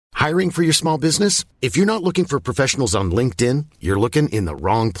Hiring for your small business? If you're not looking for professionals on LinkedIn, you're looking in the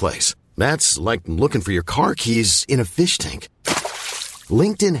wrong place. That's like looking for your car keys in a fish tank.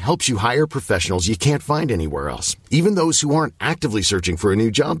 LinkedIn helps you hire professionals you can't find anywhere else, even those who aren't actively searching for a new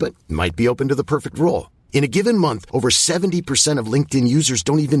job but might be open to the perfect role. In a given month, over 70% of LinkedIn users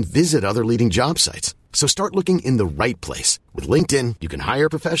don't even visit other leading job sites. So start looking in the right place. With LinkedIn, you can hire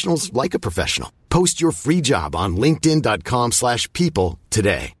professionals like a professional. Post your free job on linkedin.com/people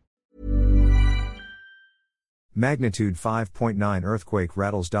today. Magnitude 5.9 earthquake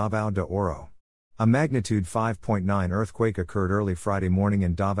rattles Davao de Oro. A magnitude 5.9 earthquake occurred early Friday morning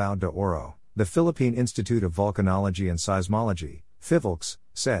in Davao de Oro, the Philippine Institute of Volcanology and Seismology, PHIVOLCS,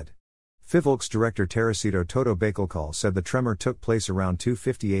 said. PHIVOLCS Director Teresito Toto Bacalcal said the tremor took place around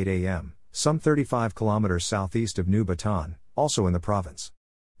 2:58 a.m., some 35 kilometers southeast of New Bataan, also in the province.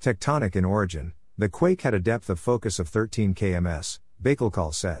 Tectonic in origin, the quake had a depth of focus of 13 kms,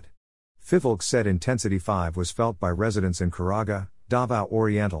 Bacalcal said. PHIVOLCS said intensity 5 was felt by residents in Caraga, Davao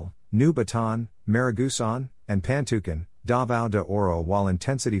Oriental, New Bataan, Marigusan, and Pantucan, Davao de Oro, while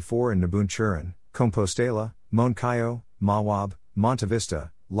intensity 4 in Nabunturan, Compostela, Moncayo, Mawab, Montevista,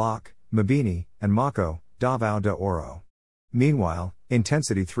 Lac, Mabini, and Mako, Davao de Oro. Meanwhile,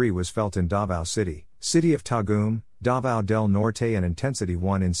 intensity 3 was felt in Davao City, City of Tagum, Davao del Norte, and intensity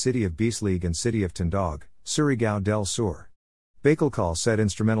 1 in City of Bislig and City of Tindog, Surigao del Sur. Bacalcal said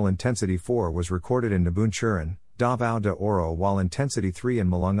instrumental intensity 4 was recorded in Nabunturan, Davao de Oro, while intensity 3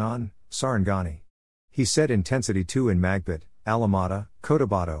 in Malungan, Sarangani. He said intensity 2 in Magpit, Alamada,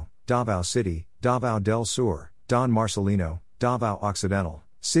 Cotabato, Davao City, Davao del Sur, Don Marcelino, Davao Occidental,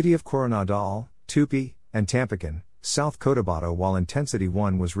 City of Coronadal, Tupi, and Tampican, South Cotabato, while intensity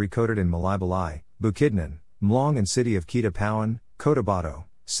 1 was recorded in Malaybalay, Bukidnon, Mlong, and City of Kitapuan, Cotabato,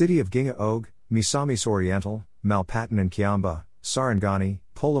 City of Gingaog, Misamis Oriental, Malpatan and Kiamba, Sarangani,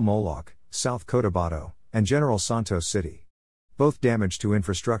 Polomolok, South Cotabato, and General Santos City. Both damage to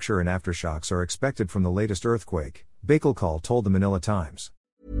infrastructure and aftershocks are expected from the latest earthquake, Bacalcal told the Manila Times.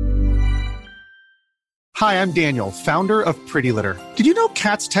 Hi, I'm Daniel, founder of Pretty Litter. Did you know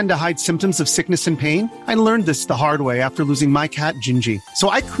cats tend to hide symptoms of sickness and pain? I learned this the hard way after losing my cat, Gingy. So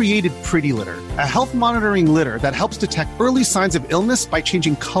I created Pretty Litter, a health monitoring litter that helps detect early signs of illness by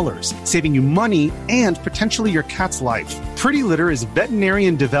changing colors, saving you money and potentially your cat's life. Pretty Litter is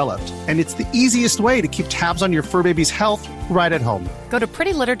veterinarian developed, and it's the easiest way to keep tabs on your fur baby's health right at home. Go to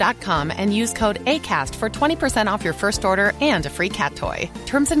prettylitter.com and use code ACAST for 20% off your first order and a free cat toy.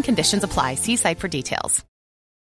 Terms and conditions apply. See site for details.